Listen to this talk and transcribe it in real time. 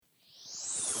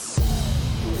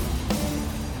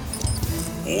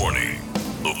Warning.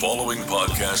 The following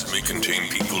podcast may contain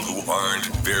people who aren't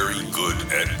very good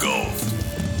at golf.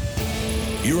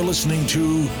 You're listening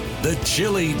to the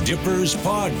Chilli Dippers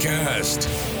podcast.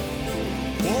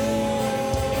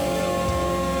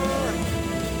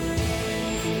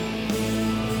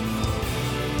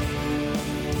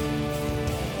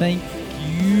 Thank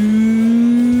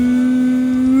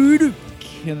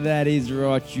you. That is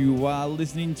right. You are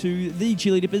listening to the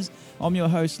Chilli Dippers. I'm your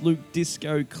host, Luke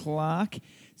Disco Clark.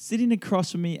 Sitting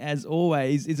across from me, as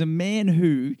always, is a man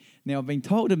who, now I've been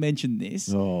told to mention this,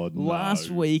 last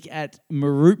week at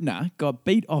Numurkah got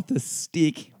beat off the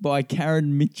stick by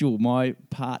Karen Mitchell, my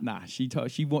partner. She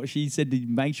said to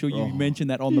make sure you mention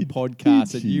that on the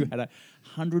podcast, that you had a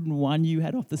 101 you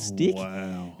had off the stick.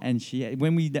 Wow. And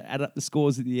when we add up the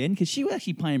scores at the end, because she was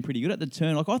actually playing pretty good at the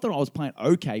turn. Like, I thought I was playing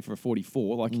okay for a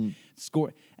 44,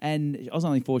 score. And I was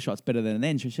only 4 shots better than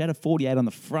then. So she had a 48 on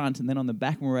the front, and then on the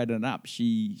back when we were adding it up,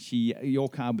 your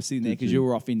card was sitting there because you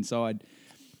were off inside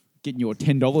getting your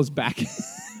 $10 back.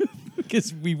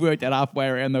 Because we worked out halfway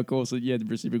around the course that you had the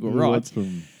reciprocal rights.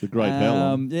 From the great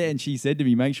Howler. Yeah, and she said to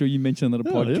me, make sure you mention on the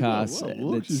podcast. Yeah,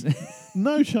 well,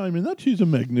 no shame in that. She's a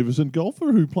magnificent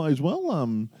golfer who plays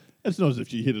well. It's not as if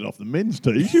she hit it off the men's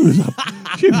tee. She was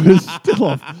still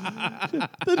off.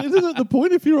 But isn't that the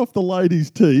point? If you're off the ladies'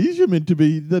 tees, you're meant to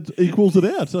be, that equals it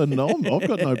out. So no, I've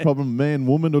got no problem, man,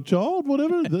 woman or child,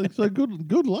 whatever. So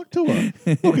good luck to her.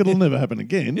 Look, it'll never happen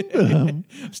again. But, I'm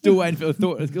still waiting for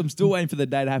the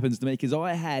day it happens to me, because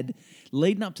I had,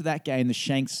 leading up to that game, the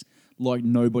Shanks like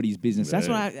nobody's business. Yeah. That's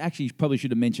what I actually probably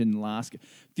should have mentioned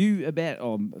about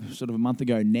sort of a month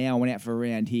ago now. I went out for a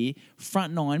round here.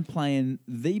 Front nine, playing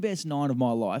the best nine of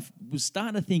my life. Was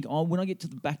starting to think, when I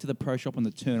get back to the pro shop on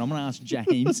the turn, I'm going to ask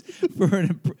James for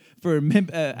an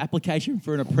application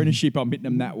for an apprenticeship. I'm hitting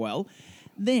them that well.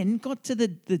 Then got to the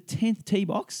 10th tee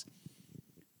box.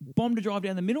 Bombed a drive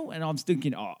down the middle, and I'm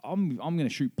thinking, I'm going to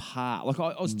shoot par. Like,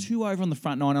 I was 2 over on the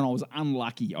front nine, and I was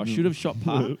unlucky. I should have shot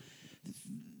par.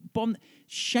 Bomb,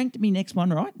 shanked me next one,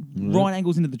 right? Yeah. Right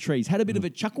angles into the trees. Had a bit of a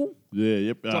chuckle. Yeah,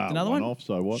 yep. Dropped another one. Off,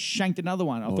 so what? Shanked another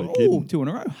one. I thought, 2 in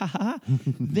a row. Ha ha ha.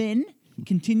 Then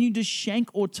continued to shank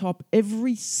or top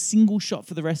every single shot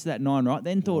for the rest of that nine, right?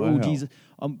 Then thought, geez,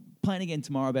 I'm playing again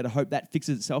tomorrow. Better hope that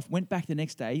fixes itself. Went back the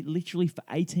next day, literally for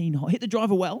 18 holes. Hit the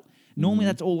driver well. Normally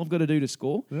that's all I've got to do to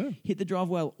score. Yeah. Hit the driver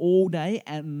well all day,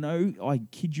 and no, I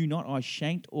kid you not, I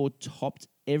shanked or topped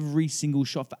every single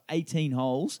shot for 18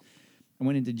 holes. I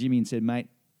went into Jimmy and said, mate,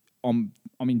 I'm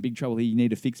in big trouble here. You need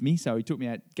to fix me. So he took me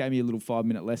out, gave me a little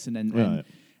 5-minute lesson, and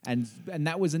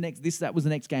that was the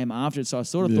next game after. So I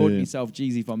sort of thought to myself,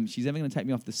 geez, if she's ever going to take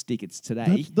me off the stick, it's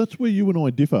today. That's where you and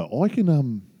I differ. I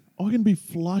can be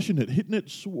flushing it, hitting it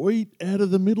sweet out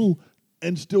of the middle,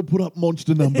 and still put up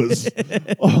monster numbers.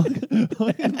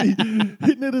 I can be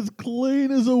hitting it as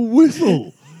clean as a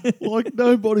whistle. Like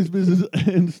nobody's business,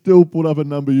 and still put up a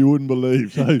number you wouldn't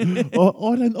believe. So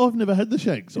I've never had the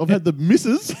Shanks. I've had the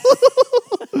misses.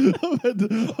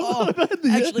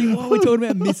 Actually, while we're talking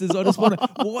about misses, I just want to,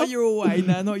 while you're away,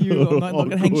 no, not you, I'm not going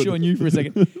to hang shit on you for a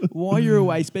second. While you're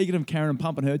away, speaking of Karen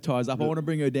pumping her tyres up, I want to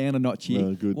bring her down a notch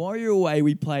here. While you're away,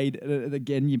 we played,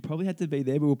 again, you probably had to be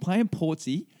there, we were playing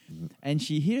Portsea, and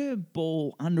she hit her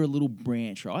ball under a little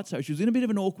branch, right? So she was in a bit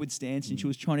of an awkward stance, and she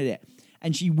was trying it out.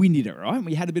 And she winded it, right?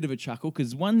 We had a bit of a chuckle,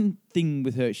 because one thing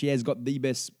with her, she has got the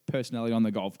best personality on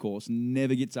the golf course,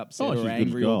 never gets upset or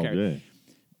angry or carried. Yeah.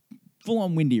 Full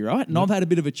on windy, right? And I've had a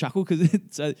bit of a chuckle, because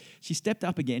so she stepped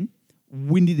up again,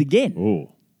 winded again.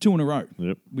 2 in a row,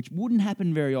 which wouldn't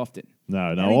happen very often.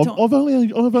 No, I've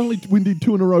only winded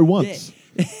 2 in a row once.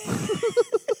 Yeah.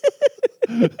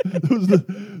 There was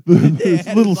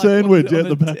this little sandwich out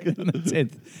the back. On the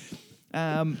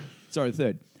 10th. Sorry, the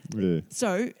third. Yeah.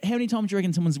 So, how many times do you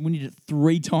reckon someone's winded it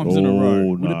 3 times in a row?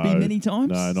 Would it be many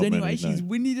times? No, not so anyway, many, she's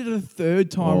winded it a 3rd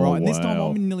time, right? And this time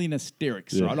I'm nearly in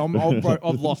hysterics, right?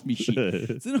 I've lost my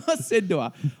shit. So then I said to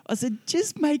her,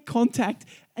 just make contact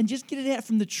and just get it out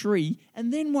from the tree,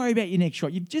 and then worry about your next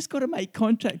shot. You've just got to make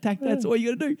contact. That's all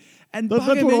you got to do. And that's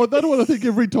what I think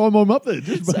every time I'm up there.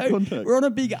 Just make contact. We're on a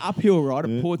big uphill, right,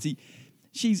 at Portsea.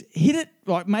 She's hit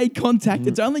it, made contact.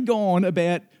 It's only gone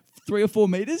about 3 or 4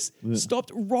 meters,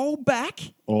 stopped, rolled back,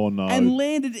 and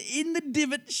landed in the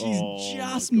divot she's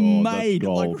just made. That's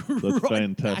right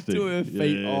fantastic. Back to her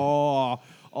feet. Yeah.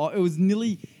 It was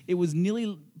nearly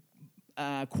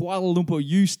Kuala Lumpur,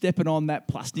 you stepping on that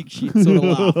plastic shit sort of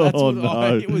laugh.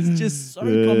 That's it was just so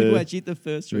comical how she hit the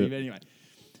first three. But anyway,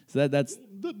 so that's...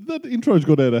 That intro's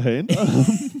got out of hand.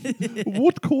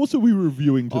 What course are we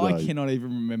reviewing today? I cannot even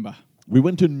remember. We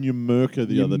went to Numurkah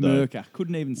the other day. Numurkah.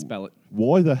 Couldn't even spell it.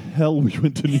 Why the hell we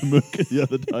went to Numurkah the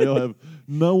other day, I have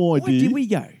no idea. Why did we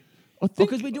go? I think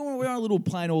Because we're on a little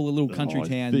plane, all the little country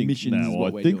town missions.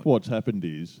 I think what's happened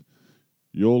is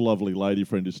your lovely lady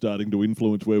friend is starting to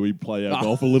influence where we play our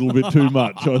golf a little bit too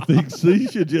much. I think she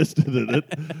suggested it,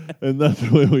 and that's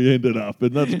where we ended up,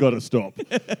 and that's got to stop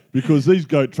because these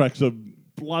goat tracks are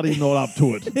bloody not up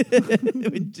to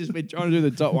it. We're trying to do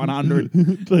the top 100,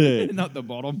 not the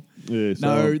bottom. Yeah,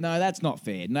 so no, that's not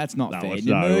fair. That's not fair. it's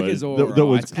Numurkah's all right. that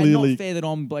was and clearly- not fair that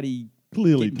I'm bloody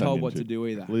clearly getting told tongue what in to cheek. do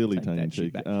either. Clearly Take tongue in that shit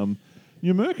cheek. back.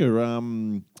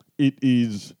 Numurkah, it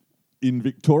is in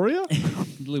Victoria.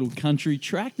 Little country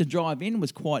track. The drive in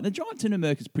was quite. The drive to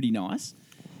Numurkah is pretty nice.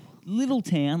 Little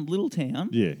town.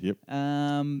 Yeah, yep.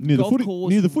 Near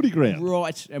the footy ground.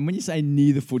 Right, and when you say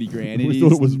near the footy ground, We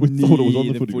thought it was on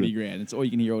near the footy ground. It's all you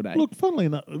can hear all day. Look, funnily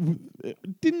enough,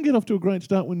 didn't get off to a great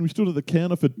start when we stood at the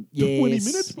counter for 20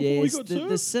 minutes before we got served.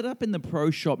 The setup in the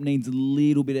pro shop needs a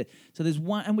little bit of... So there's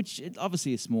one, and which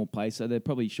obviously a small place, so they're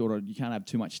probably short on... You can't have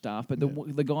too much staff, but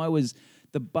the guy was...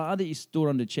 The bar that you stood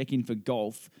on to check in for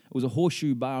golf, it was a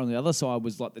horseshoe bar. On the other side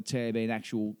was like the tab and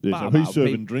actual bar. So he's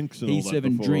serving drinks and all that. He's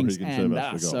serving before drinks he can and serve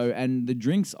us us. for So, golf. and the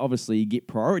drinks obviously get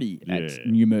priority at Yeah.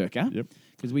 Numurkah. Yep.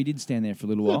 Because we did stand there for a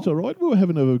little while. That's all right. We were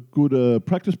having a good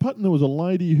practice putt, and there was a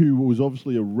lady who was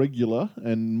obviously a regular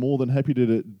and more than happy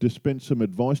to dispense some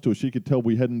advice to us. She could tell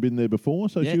we hadn't been there before,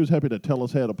 so Yep. she was happy to tell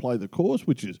us how to play the course,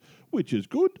 which is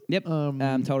good. Yep.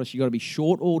 Told us you got to be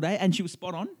short all day, and she was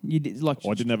spot on. You did like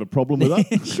I didn't have a problem with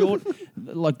that. short,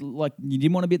 like you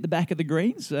didn't want to be at the back of the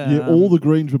greens. Yeah, all the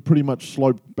greens were pretty much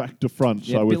sloped back to front.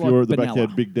 Yeah, So bit if like you were at the back, you Benalla.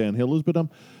 had big downhillers. But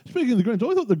speaking of the greens,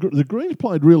 I thought the greens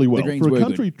played really well greens for were a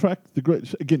country track. The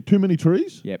greens, again, too many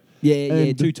trees. Yep. Yeah,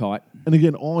 And- too tight. And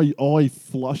again, I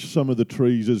flushed some of the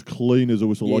trees as clean as a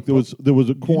whistle. Yeah, like there was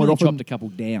You quite nearly often chopped a couple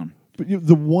down. but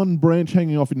the one branch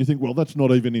hanging off, and you think, well, that's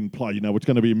not even in play. You know, it's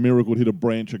going to be a miracle to hit a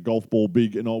branch, a golf ball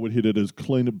big, and I would hit it as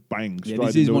clean as bang. Yeah, straight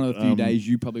this is into one it. of the few days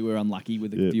you probably were unlucky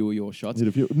with a few of your shots. Hit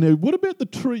a few. Now, what about the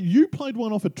tree? You played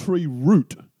one off a tree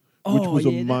root, which was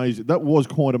amazing. That was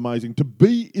quite amazing to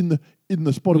be in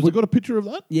the spot. Have we got a picture of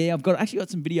that? Yeah, I've actually got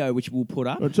some video which we'll put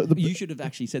up. Right, so You should have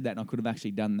actually said that, and I could have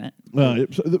actually done that.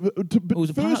 Yep. So It was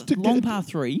a long par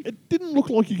three. It didn't look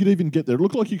like you could even get there. It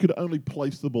looked like you could only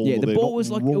place the ball. Yeah, the there, ball not was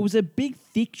like roll. it was a big,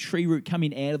 thick tree root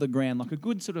coming out of the ground, like a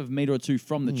good sort of metre or two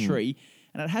from the tree,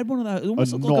 and it had one of those. It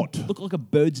almost looked like a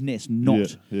bird's nest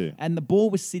knot. Yeah. And the ball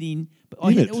was sitting.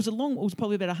 But In it. it was It was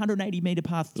probably about 180 metre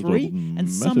par three, and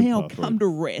massive somehow par three. come to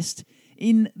rest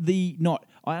in the knot.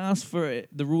 I asked for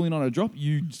the ruling on a drop.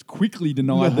 You just quickly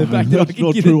denied the fact that I That's could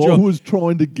not get true. a drop. I was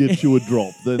trying to get you a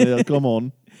drop. Then come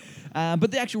on.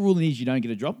 But the actual ruling is you don't get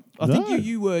a drop. I No.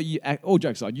 think all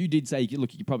jokes aside, you did say,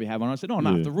 look, you could probably have one. I said, oh,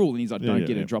 no, Yeah. the ruling is I don't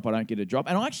get yeah. a drop, I don't get a drop.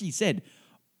 And I actually said,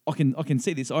 I can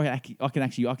see this. I think I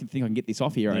can get this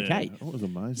off here. Okay. That was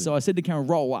amazing. So I said to the camera,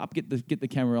 roll up, get the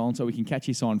camera on so we can catch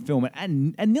this on film it,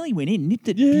 and nearly went in, nipped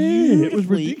it. Yeah, it was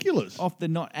beautifully ridiculous. off the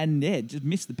knot, and just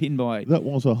missed the pin by. That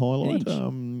was a highlight.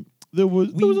 Inch. There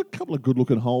was a couple of good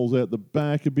looking holes out the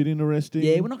back, a bit interesting.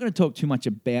 Yeah, we're not going to talk too much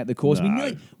about the course.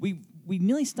 No. We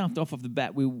nearly stuffed off the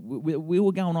bat. We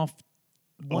were going off.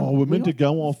 We're meant to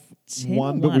go off 10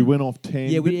 one, or but we 1. went off 10.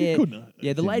 Yeah, but you couldn't.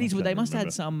 Yeah, the Jim, ladies I they can't must have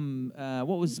had remember.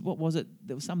 some. What was it?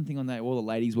 There was something on there. All the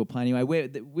ladies were playing anyway.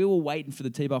 We were waiting for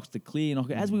the tee box to clear,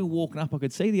 and as we were walking up, I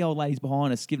could see the old ladies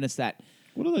behind us giving us that.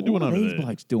 What are they doing What are over these there?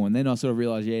 blokes doing? Then I sort of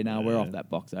realised, we're off that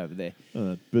box over there.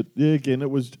 But yeah, again, it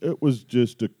was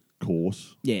just a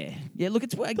course. Yeah. Look,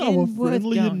 it's They were again worth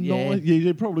friendly going. and Yeah. nice.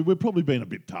 Yeah, we're probably being a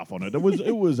bit tough on it. It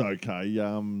was okay.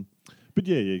 But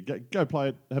go play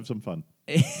it, have some fun.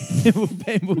 we'll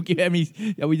give how many?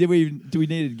 Do we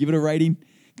need to give it a rating?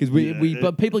 Because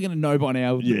but people are going to know by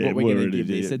now what we're going to give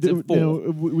this. It's a 4. Now,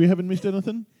 we haven't missed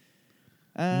anything.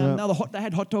 No, they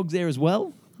had hot dogs there as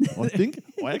well. I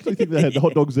actually think they had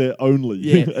hot dogs there only.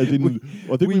 Yeah. I think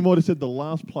we might have said the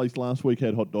last place last week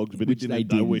had hot dogs, but Which it didn't.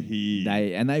 They were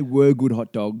here. They were good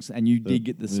hot dogs, and you did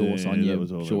get the sauce on that your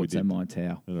was all that we shorts did. and my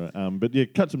towel. But yeah,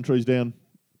 cut some trees down.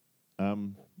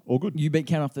 All good. You beat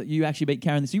Karen you actually beat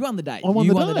Karen this. You won the day. I won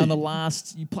you the won day. on the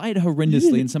last. You played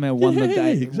horrendously and somehow won the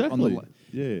day. Exactly.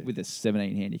 Yeah. With a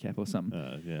 17 handicap or something.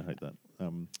 I hate that.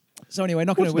 So anyway,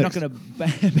 What's we're not going to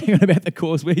bang on about the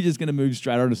course. We're just going to move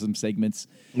straight on to some segments.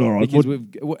 All right. Because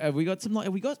have we got some like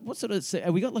a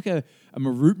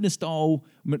Marupna style,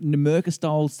 Numurkah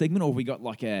style segment, or have we got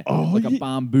like a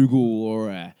Barnbougle or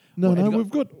a we've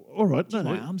got all right.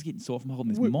 My arm's getting sore from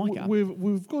holding this mic up.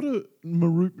 We've got a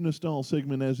Marupna style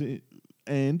segment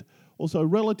and also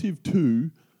relative to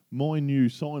my new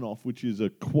sign off, which is a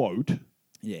quote.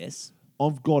 Yes.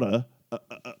 I've got a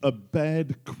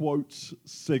bad quotes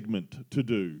segment to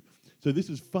do. So this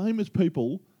is famous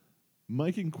people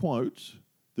making quotes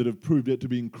that have proved out to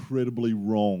be incredibly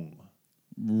wrong.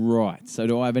 Right. So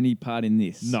do I have any part in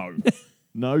this? No.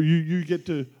 No, you get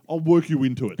to... I'll work you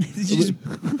into it. Is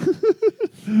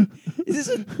this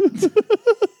a...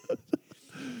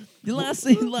 The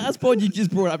last pod you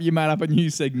just brought up, you made up a new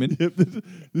segment. Yep, this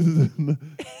is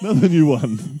another new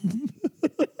one.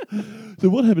 So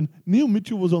what happened? Neil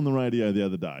Mitchell was on the radio the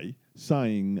other day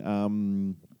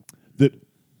saying that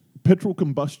petrol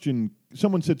combustion...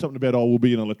 Someone said something about, we'll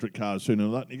be in electric cars sooner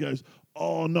than that. And he goes,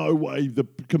 oh, no way. The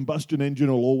combustion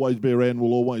engine will always be around,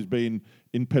 will always be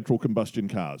in petrol combustion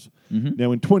cars. Mm-hmm.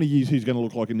 Now, in 20 years, he's going to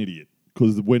look like an idiot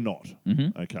because we're not.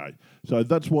 Mm-hmm. Okay. So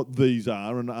that's what these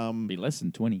are. And be less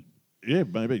than 20. Yeah,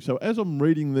 maybe. So as I'm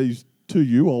reading these to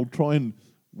you, I'll try and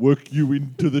work you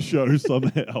into the show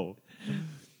somehow.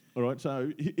 All right, so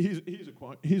here's a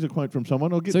quote. Here's a quote from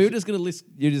someone. So you're just going to list.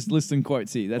 You're just listing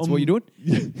quotes here. That's what you're doing.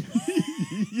 Yeah.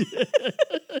 Yeah.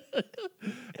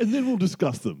 And then we'll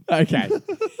discuss them. Okay.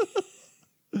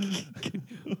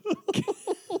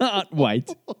 Can't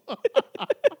wait.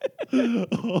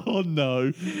 Oh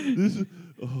no! This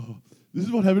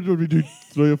is what happens when we do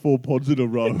 3 or 4 pods in a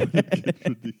row. It's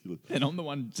ridiculous. And I'm the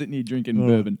one sitting here drinking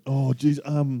bourbon. Oh, geez.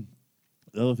 The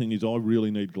other thing is, I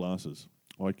really need glasses.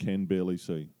 I can barely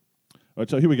see. All right,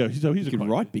 so here we go. So here's you could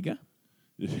write bigger.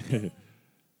 Yeah.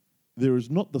 There is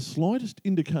not the slightest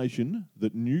indication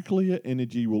that nuclear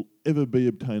energy will ever be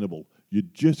obtainable. You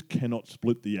just cannot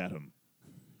split the atom.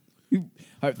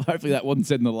 Hopefully that wasn't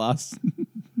said in the last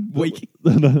week.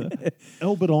 No.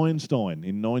 Albert Einstein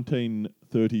in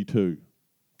 1932.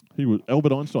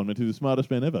 Albert Einstein meant he was the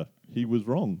smartest man ever. He was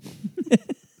wrong.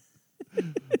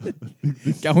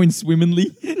 Going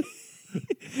swimmingly.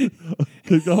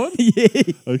 Keep going?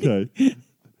 Yeah. Okay.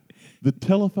 The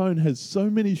telephone has so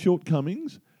many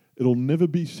shortcomings, it'll never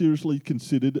be seriously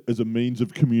considered as a means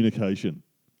of communication.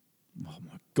 Oh,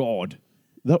 my God.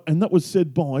 And that was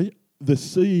said by the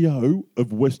CEO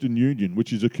of Western Union,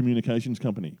 which is a communications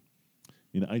company,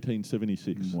 in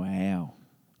 1876. Wow.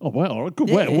 Oh, wow. All right, good.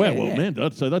 Yeah, wow. yeah. Well,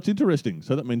 man, so that's interesting.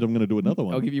 So that means I'm going to do another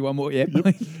one. I'll give you one more. Yeah. Yep.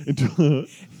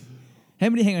 How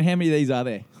many of these are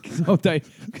there? 'Cause I'll tell you.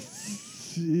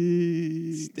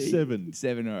 7.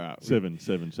 7, all right. 7.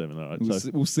 All right.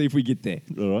 We'll see if we get there.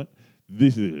 All right.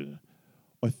 This is...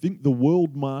 I think the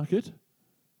world market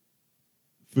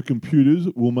for computers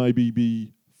will maybe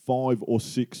be 5 or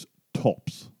 6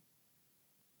 tops.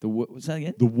 What's that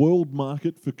again? The world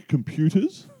market for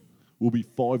computers will be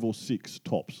 5 or 6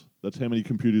 tops. That's how many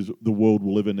computers the world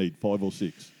will ever need, 5 or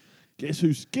 6. Guess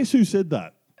who said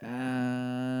that?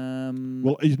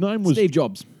 Well, his name was... Steve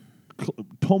Jobs.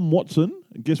 Tom Watson.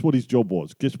 Guess what his job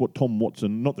was? Guess what Tom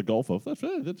Watson, not the golfer,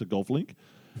 that's a golf link.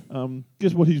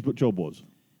 Guess what his job was?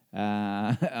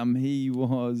 He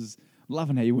was...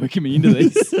 Loving how you're working me into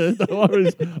these. No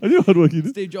worries. I knew I'd work you.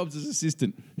 Steve Jobs'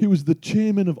 assistant. He was the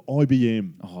chairman of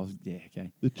IBM. Oh, yeah,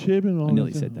 okay. The chairman of IBM. I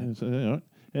nearly said that. So, all right.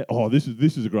 Yeah. Oh, this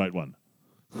is a great one.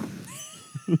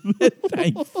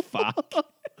 Thank fuck.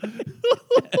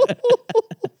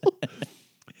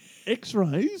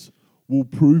 X-rays will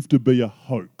prove to be a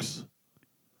hoax,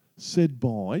 said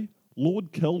by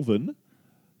Lord Kelvin,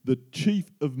 the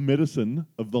chief of medicine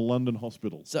of the London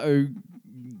hospital. So,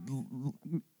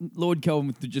 Lord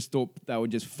Kelvin just thought they were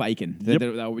just faking. Yep.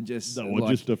 They were just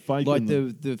just a fake. Like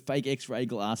the fake X-ray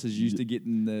glasses used to get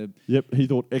in the... Yep, he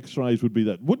thought X-rays would be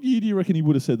that. What year do you reckon he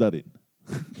would have said that in?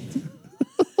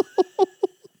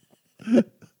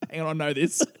 Hang on, I know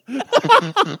this.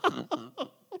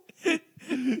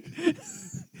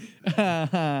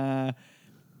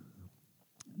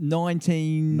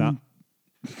 19... Nah.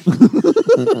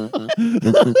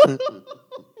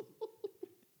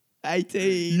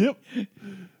 18. Yep.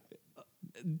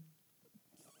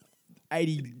 80.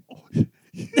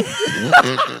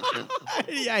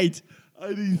 88.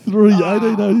 83.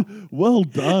 1880. Well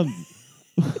done.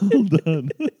 Well done.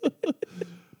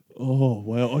 Oh,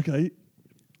 wow. Okay.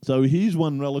 So here's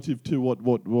one relative to what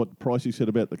Pricey said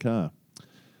about the car.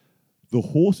 The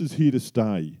horse is here to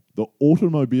stay. The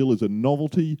automobile is a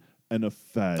novelty and a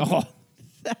fad. Oh,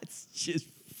 that's just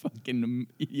fucking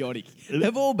idiotic.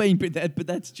 They've all been, but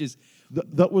that's just...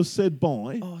 That was said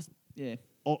by... Oh, yeah.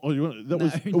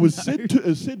 It was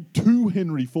said to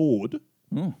Henry Ford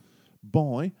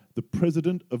by the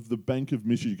president of the Bank of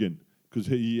Michigan because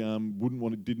he didn't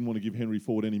want to give Henry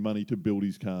Ford any money to build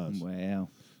his cars. Wow.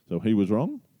 So he was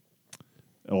wrong.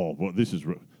 Oh, well, this is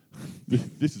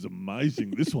this is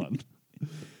amazing. This one.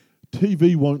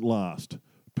 TV won't last.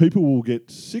 People will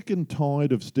get sick and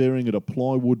tired of staring at a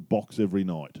plywood box every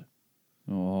night.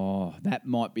 Oh, that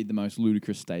might be the most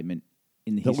ludicrous statement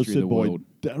in the That was history said of the by world.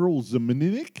 Daryl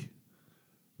Zimnick,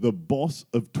 the boss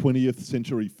of 20th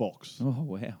Century Fox, Oh,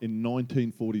 wow. in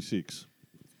 1946.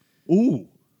 Ooh,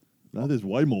 no, there's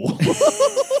way more.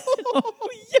 Oh,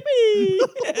 yippee!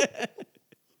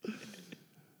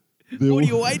 There What are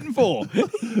you wa- waiting for?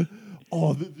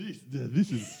 Oh,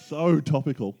 this is so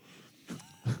topical.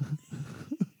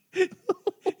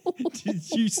 Did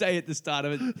you say at the start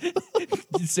of it,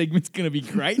 this segment's going to be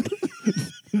great?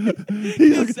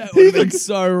 Here's That would have been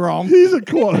so wrong. Here's a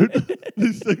quote.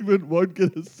 This segment won't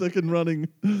get a second running.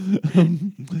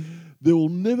 There will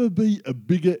never be a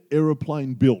bigger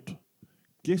aeroplane built.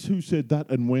 Guess who said that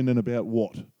and when and about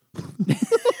what?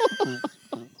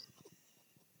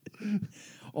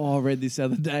 Oh, I read this the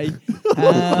other day.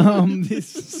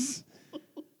 This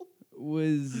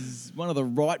was one of the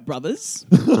Wright brothers.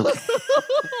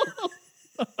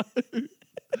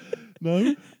 No,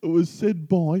 it was said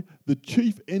by the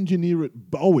chief engineer at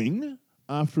Boeing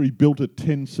after he built a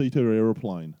 10-seater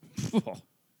aeroplane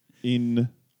in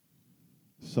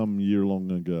some year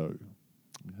long ago.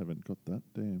 I haven't got that,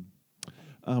 damn.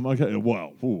 Okay,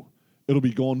 well, it'll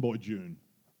be gone by June.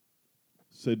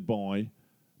 Said by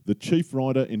the chief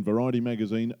writer in Variety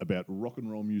magazine about rock and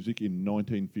roll music in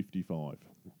 1955.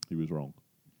 He was wrong.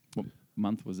 What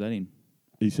month was that in?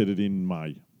 He said it in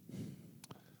May.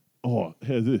 Oh,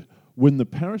 how's this? When the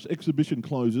Paris exhibition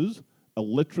closes,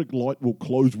 electric light will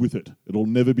close with it. It'll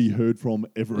never be heard from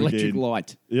ever Electric again.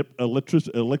 light. Yep,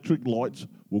 electric lights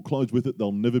will close with it.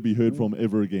 They'll never be heard from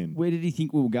ever again. Where did he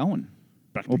think we were going?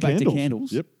 Back Or to back to candles.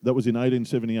 candles. Yep, that was in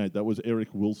 1878. That was Eric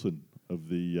Wilson of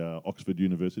the Oxford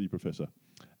University professor.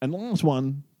 And last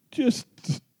one, just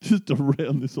to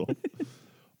round this off,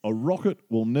 a rocket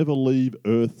will never leave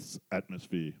Earth's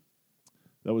atmosphere.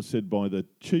 That was said by the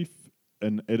chief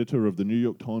and editor of the New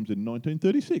York Times in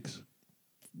 1936.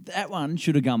 That one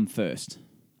should have gone first.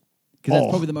 Because that's Oh.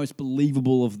 probably the most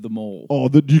believable of them all. Oh,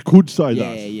 that you could say yeah,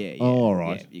 that. yeah, yeah. Oh, all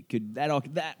right. Yeah, you could,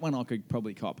 that one I could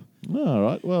probably cop. All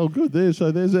right. Well, good there. So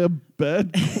there's our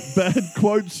bad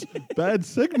quotes, bad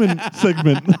segment.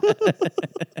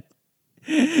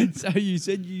 So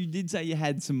you did say you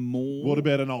had some more. What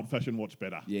about an old-fashioned what's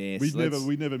better? Yes,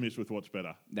 we never miss with what's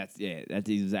better. That's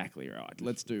exactly right.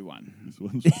 Let's do one. This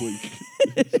one's weak.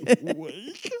 It's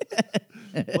weak.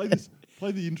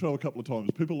 Play the intro a couple of times.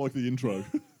 People like the intro.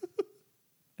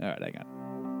 All right, hang on.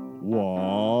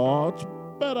 What's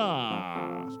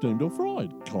better? Steamed or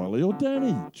fried? Kylie or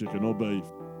Danny? Chicken or beef?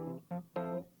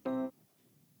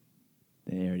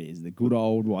 There it is. The good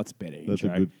old what's better That's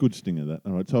intro. a good stinger. That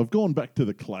all right. So I've gone back to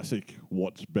the classic.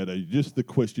 What's better? Just the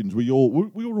questions we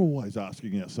were always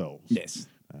asking ourselves. Yes.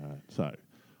 So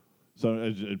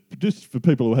just for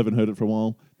people who haven't heard it for a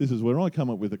while, this is where I come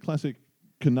up with a classic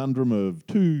conundrum of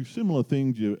two similar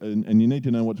things, and you need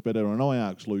to know what's better. And I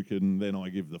ask Luke, and then I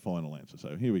give the final answer.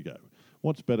 So here we go.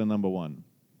 What's better? Number one.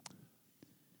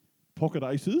 Pocket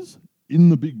aces in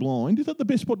the big blind. Is that the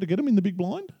best spot to get them in the big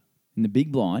blind? In the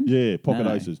big blind. Yeah, pocket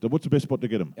No. aces. What's the best spot to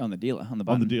get them? On the dealer, on the On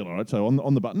button. the deal, all right. So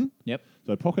on the button. Yep.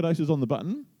 So pocket aces on the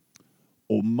button,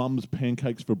 or mum's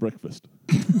pancakes for breakfast.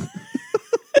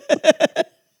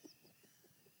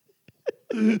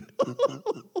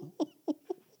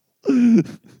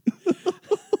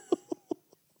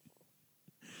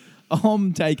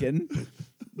 I'm taking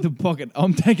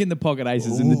the pocket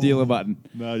aces in the dealer button.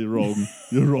 No, you're wrong.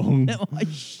 You're wrong. Oh,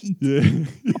 shit. Yeah.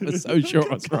 I was so sure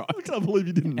I was right. I can't believe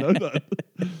you didn't know that.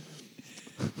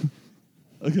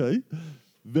 Okay.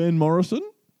 Van Morrison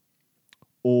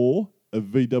or a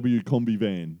VW Combi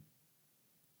van?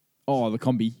 Oh, the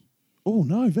combi. Oh,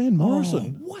 no, Van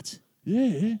Morrison. Oh, what?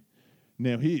 Yeah.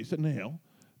 Now,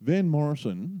 Van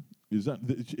Morrison,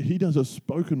 he does a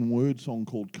spoken word song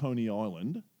called Coney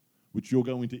Island, which you're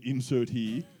going to insert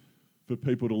here for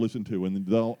people to listen to, and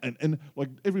they'll and like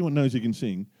everyone knows he can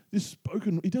sing.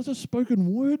 He does a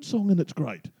spoken word song, and it's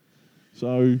great.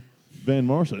 So, Van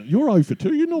Morrison, you're 0 for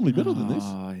 2. You're normally better than this.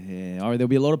 Oh, yeah. Oh, there'll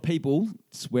be a lot of people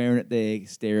swearing at their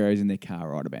stereos in their car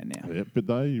right about now. Yeah, but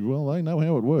they know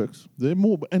how it works. They're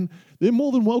more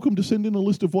than welcome to send in a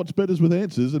list of what's betters with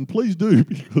answers, and please do,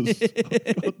 because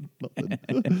I've got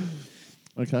nothing.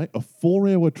 Okay, a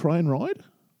 4-hour train ride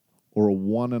or a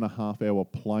 1.5 hour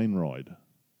plane ride?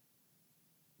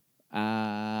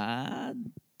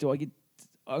 Do I get...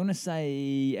 I'm going to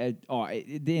say...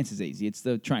 the answer's easy. It's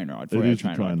the train ride. It 4-hour is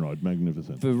train the train ride. ride.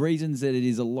 Magnificent. For reasons that it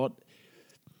is a lot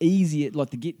easy,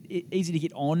 easy to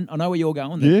get on. I know where you're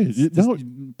going. There's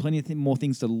plenty of more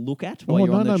things to look at while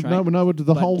you're on the train. No,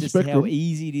 the whole just spectrum. How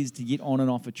easy it is to get on and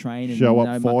off a train. Show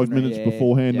up 5 minutes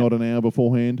beforehand, not an hour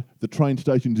beforehand. The train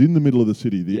station's in the middle of the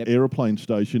city. The aeroplane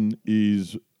station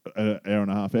is an hour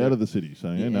and a half out of the city. So,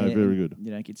 very good.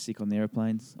 You don't get sick on the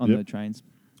aeroplanes, on the trains.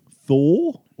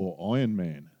 Thor or Iron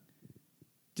Man?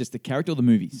 Just the character or the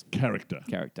movies? Character.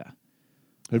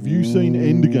 Have you seen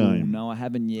Endgame? No, I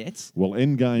haven't yet. Well,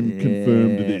 Endgame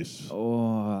confirmed this.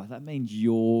 Oh, that means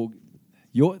you're.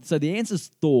 So the answer's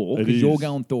Thor, because you're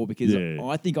going Thor, because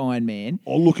I think Iron Man.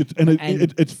 Oh, look, it's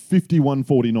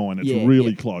 51-49. It's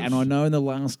really close. And I know in the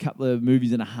last couple of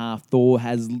movies and a half, Thor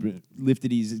has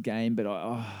lifted his game, but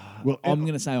I'm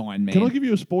going to say Iron Man. Can I give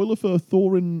you a spoiler for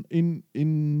Thor in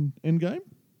Endgame?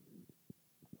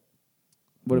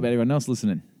 What about everyone else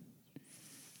listening?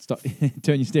 Stop.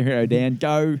 Turn your stereo down.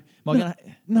 Go.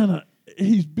 No.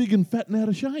 He's big and fat and out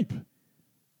of shape.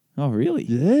 Oh, really?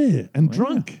 Yeah, and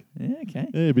drunk. Yeah, okay.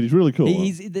 Yeah, but he's really cool.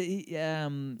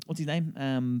 What's his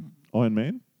name? Iron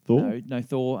Man? Thor? No,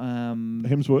 Thor.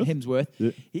 Hemsworth?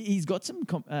 Yeah. He's got some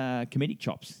comedic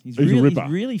chops. He's a ripper.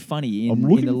 He's really funny. I'm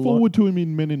looking forward to him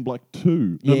in Men in Black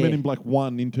 2. No, Men in Black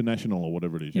 1 International or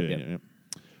whatever it is. Yeah.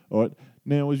 All right.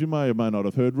 Now, as you may or may not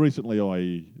have heard, recently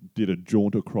I did a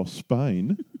jaunt across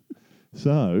Spain.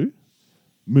 So,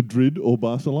 Madrid or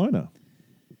Barcelona?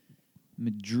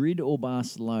 Madrid or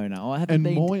Barcelona? I haven't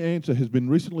been. And my answer has been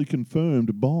recently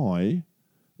confirmed by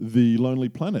the Lonely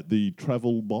Planet, the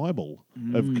travel Bible,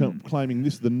 of claiming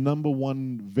this the number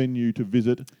one venue to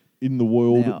visit in the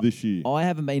world this year. I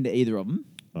haven't been to either of them,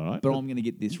 all right, but I'm going to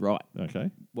get this right.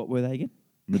 Okay. What were they again?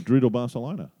 Madrid or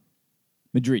Barcelona?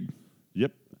 Madrid.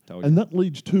 Yep. And that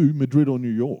leads to Madrid or New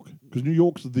York, because New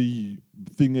York's the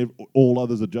thing all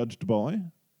others are judged by.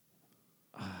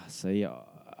 See,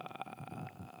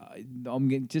 I'm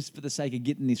going just for the sake of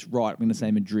getting this right, I'm going to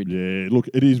say Madrid. Yeah, look,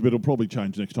 it is, but it'll probably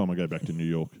change next time I go back to New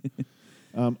York.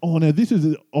 Now this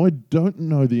is I don't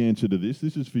know the answer to this.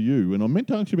 This is for you, and I meant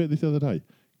to ask you about this the other day.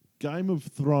 Game of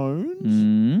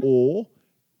Thrones or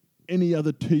any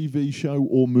other TV show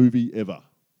or movie ever,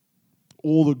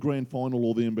 or the grand final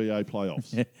or the NBA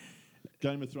playoffs.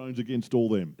 Game of Thrones against all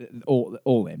them.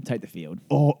 All them. Take the field.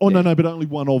 No, but only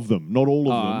one of them, not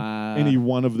all of them. Any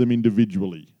one of them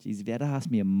individually. Geez, if you had asked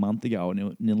me a month ago, I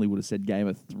nearly would have said Game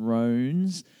of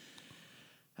Thrones.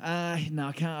 No,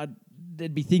 I can't.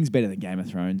 There'd be things better than Game of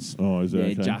Thrones. Oh, is that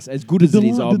okay? Just as good as it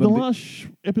is. Did the last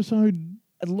episode?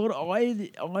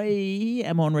 I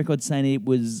am on record saying it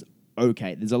was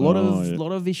okay. There's a lot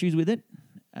of issues with it.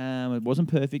 It wasn't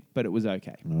perfect, but it was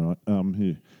okay. All right.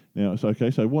 Here. Now, it's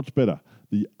okay. So what's better?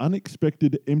 The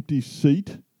unexpected empty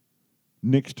seat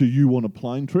next to you on a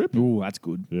plane trip? Oh, that's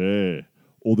good. Yeah.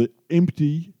 Or the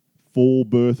empty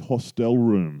four-berth hostel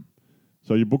room.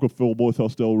 So you book a four-berth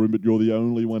hostel room, but you're the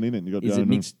only one in it. And you got Is it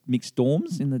mixed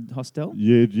dorms in the hostel?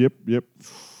 Yeah, yep.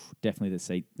 Definitely the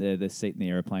seat in the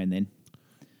aeroplane then.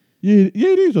 Yeah,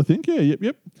 it is, I think. Yeah,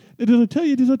 yep. Now, did I tell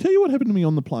you what happened to me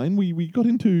on the plane? We got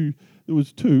into, there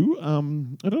was two. I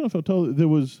don't know if I told you, there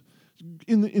was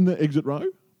in the exit row.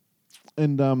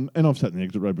 And I've sat in the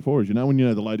exit row before, as you know, when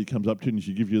the lady comes up to you and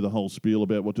she gives you the whole spiel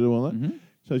about what to do on that. Mm-hmm.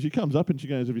 So she comes up and she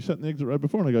goes, "Have you sat in the exit row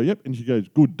before?" And I go, "Yep." And she goes,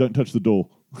 "Good, don't touch the door."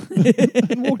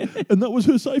 and that was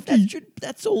her safety.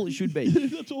 That's all it should be.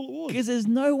 That's all it was. Because there's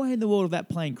no way in the world if that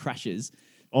plane crashes.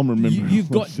 I'm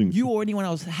remembering. You or anyone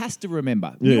else has to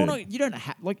remember. Yeah. You don't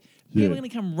have people are going to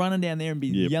come running down there and be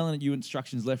yelling at you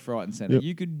instructions left, right, and centre. Yep.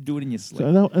 You could do it in your sleep.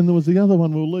 And there was the other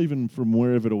one. We were leaving from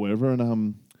wherever to wherever,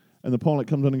 and the pilot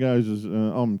comes on and goes,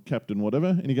 "I'm captain, whatever,"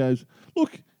 and he goes,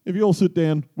 "Look, if you all sit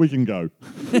down, we can go."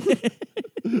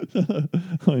 I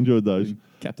enjoyed those.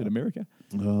 Captain America.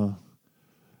 Liam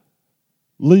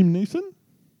Neeson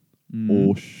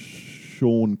or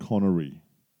Sean Connery?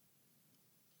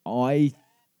 I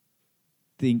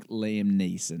think Liam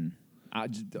Neeson.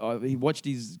 He watched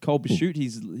his Cold Pursuit,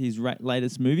 his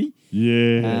latest movie.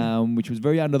 Yeah. Which was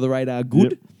very under the radar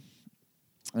good. Yep.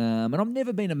 And I've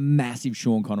never been a massive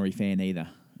Sean Connery fan either.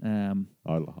 I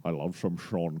love some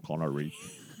Sean Connery.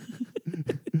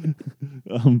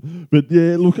 But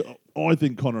yeah, look, I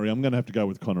think Connery. I'm going to have to go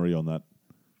with Connery on that.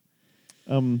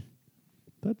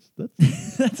 That's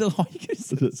that's a lot.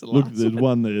 Look, there's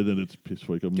one there that it's piss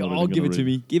weak. I'll give it to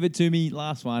me. Give it to me.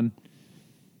 Last one.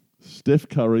 Steph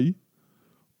Curry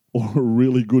or a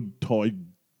really good Thai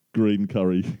green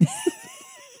curry.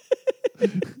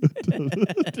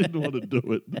 Didn't want to do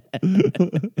it. I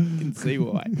can see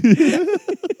why.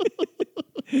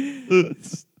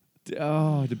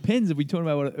 Oh, it depends. If we talking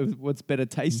about what's better,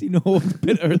 tasting or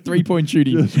better 3-point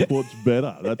shooting. Just what's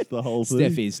better? That's the whole thing.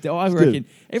 Steph is. I reckon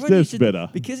everyone Steph's better.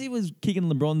 because he was kicking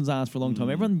LeBron's ass for a long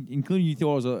time. Everyone, including you,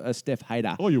 thought I was a Steph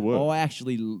hater. Oh, you were. I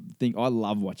actually think I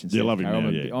love watching. You Steph love him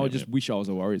Curry. now, I just wish I was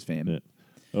a Warriors fan. Yeah.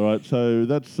 All right, so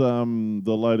that's the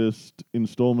latest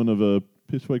instalment of a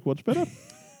Piss Week What's Better.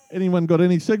 Anyone got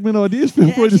any segment ideas?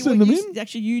 Feel free to send them in.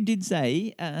 Actually, you did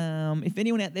say if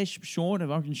anyone out there, Sean, I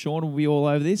reckon Sean will be all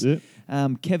over this. Yeah.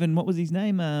 Kevin, what was his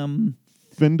name?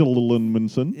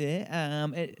 Fendelmanson. Yeah.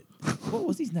 What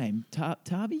was his name?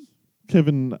 Tarby?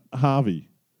 Kevin Harvey.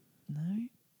 No,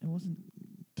 it wasn't.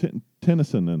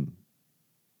 Tennyson and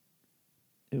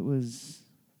It was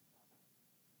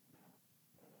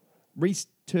Reese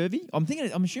Turvey. I'm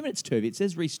assuming it's Turvey. It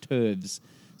says Reese Turves.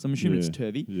 So I'm assuming it's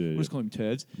Turvey. Yeah, We'll just call him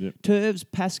Turves. Yep. Turves,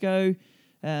 Pasco,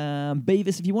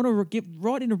 Beavis. If you want to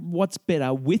write into what's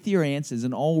better with your answers,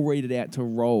 and I'll read it out to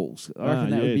Rolls. I reckon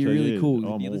that would be really cool.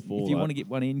 I'm If all for you that. want to get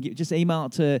one in, just email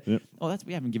it to. Yep.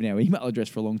 We haven't given our email address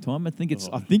for a long time. I think it's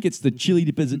the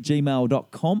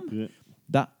chilidippers@gmail.com. Yeah.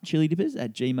 That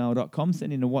chilidippers@gmail.com.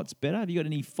 Send in a what's better. Have you got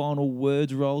any final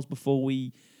words, Rolls, before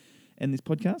we end this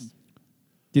podcast?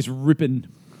 This ripping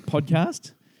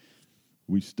podcast.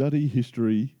 We study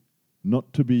history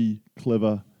not to be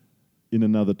clever in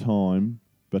another time,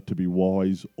 but to be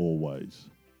wise always.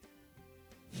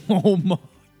 Oh my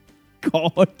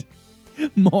God.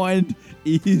 Mind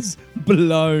is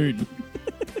blown.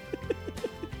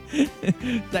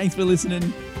 Thanks for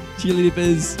listening. Chilli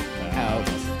Dippers out.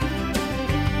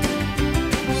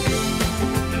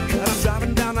 I'm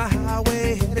driving down the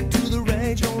highway, headed to the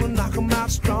range, gonna knock 'em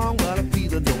out strong while I'm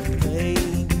feeling no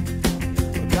pain.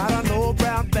 Got an old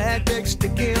brown bag, big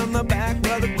sticky on the back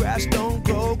where the grass don't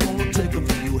grow, gonna take a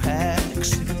few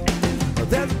hacks.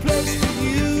 There's a place for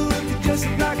you if you're just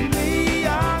like me.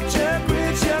 I'm Chuck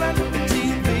Rich, yelling at the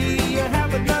TV. I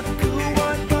have another cool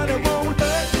one, but it won't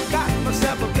hurt. Got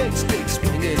myself a big stick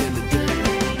swinging in the dirt.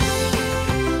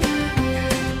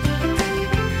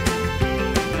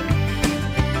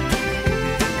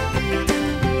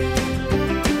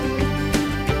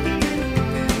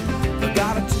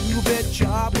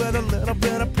 Job with a little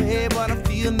bit of pay, but I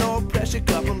feel no pressure,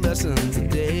 couple lessons a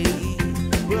day.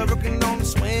 We're working on the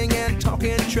swing and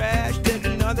talking trash.